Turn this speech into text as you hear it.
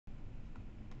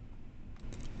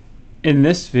In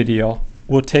this video,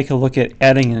 we'll take a look at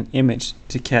adding an image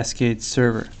to Cascade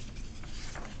Server.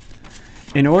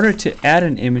 In order to add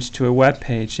an image to a web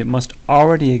page, it must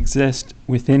already exist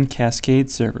within Cascade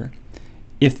Server.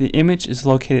 If the image is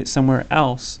located somewhere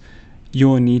else, you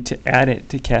will need to add it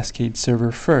to Cascade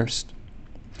Server first.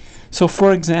 So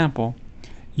for example,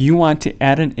 you want to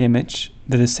add an image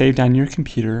that is saved on your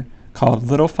computer called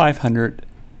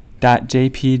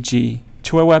little500.jpg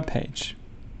to a web page.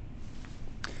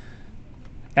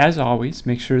 As always,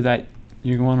 make sure that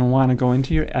you're going to want to go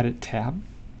into your Edit tab.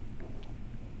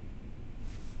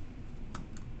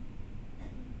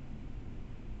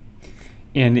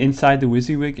 And inside the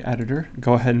WYSIWYG editor,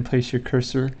 go ahead and place your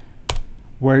cursor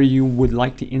where you would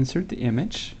like to insert the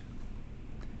image.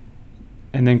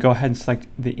 And then go ahead and select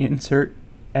the Insert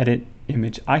Edit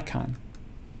Image icon.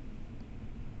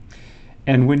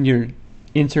 And when your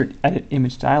Insert Edit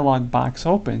Image dialog box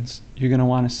opens, you're going to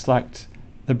want to select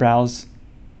the Browse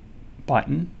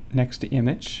button next to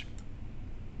Image.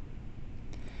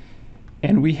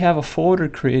 And we have a folder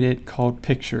created called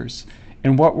Pictures.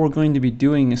 And what we're going to be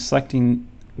doing is selecting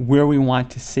where we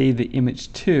want to save the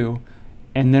image to,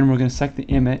 and then we're going to select the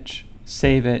image,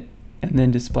 save it, and then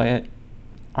display it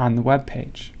on the web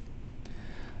page.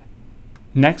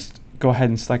 Next, go ahead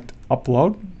and select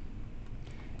Upload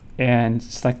and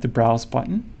select the Browse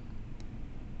button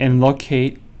and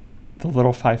locate the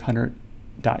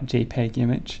little500.jpg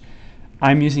image.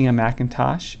 I'm using a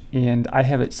Macintosh and I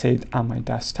have it saved on my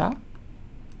desktop.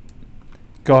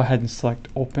 Go ahead and select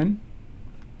Open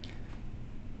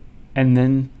and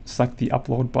then select the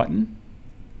Upload button,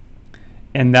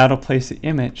 and that'll place the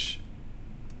image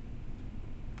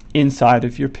inside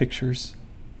of your Pictures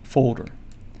folder.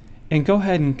 And go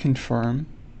ahead and confirm,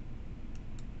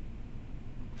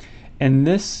 and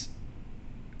this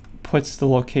puts the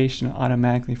location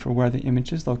automatically for where the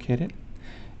image is located.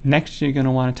 Next, you're going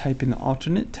to want to type in the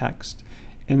alternate text,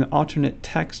 and the alternate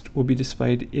text will be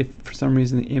displayed if for some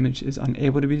reason the image is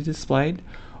unable to be displayed,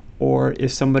 or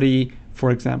if somebody, for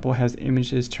example, has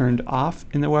images turned off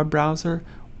in the web browser,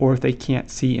 or if they can't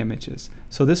see images.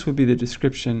 So this would be the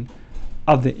description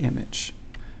of the image.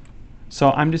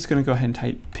 So I'm just going to go ahead and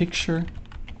type picture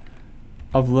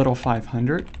of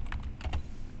little500,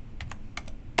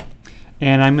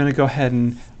 and I'm going to go ahead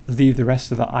and leave the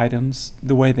rest of the items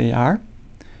the way they are,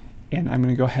 and I'm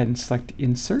going to go ahead and select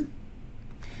Insert,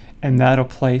 and that'll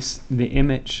place the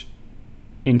image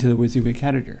into the WYSIWYG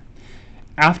editor.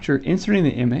 After inserting the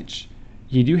image,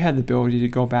 you do have the ability to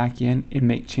go back in and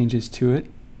make changes to it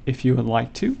if you would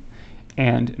like to.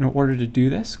 And in order to do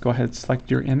this, go ahead and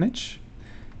select your image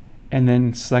and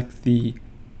then select the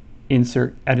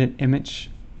Insert Edit Image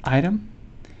item.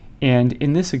 And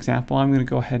in this example, I'm going to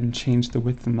go ahead and change the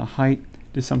width and the height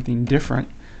to something different,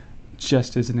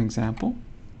 just as an example.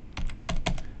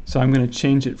 So I'm going to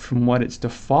change it from what its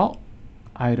default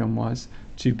item was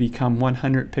to become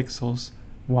 100 pixels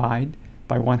wide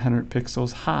by 100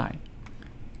 pixels high.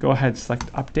 Go ahead and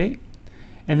select Update,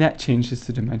 and that changes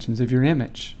the dimensions of your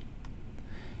image.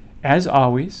 As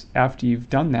always, after you've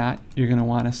done that, you're going to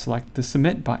want to select the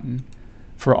Submit button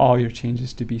for all your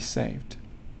changes to be saved.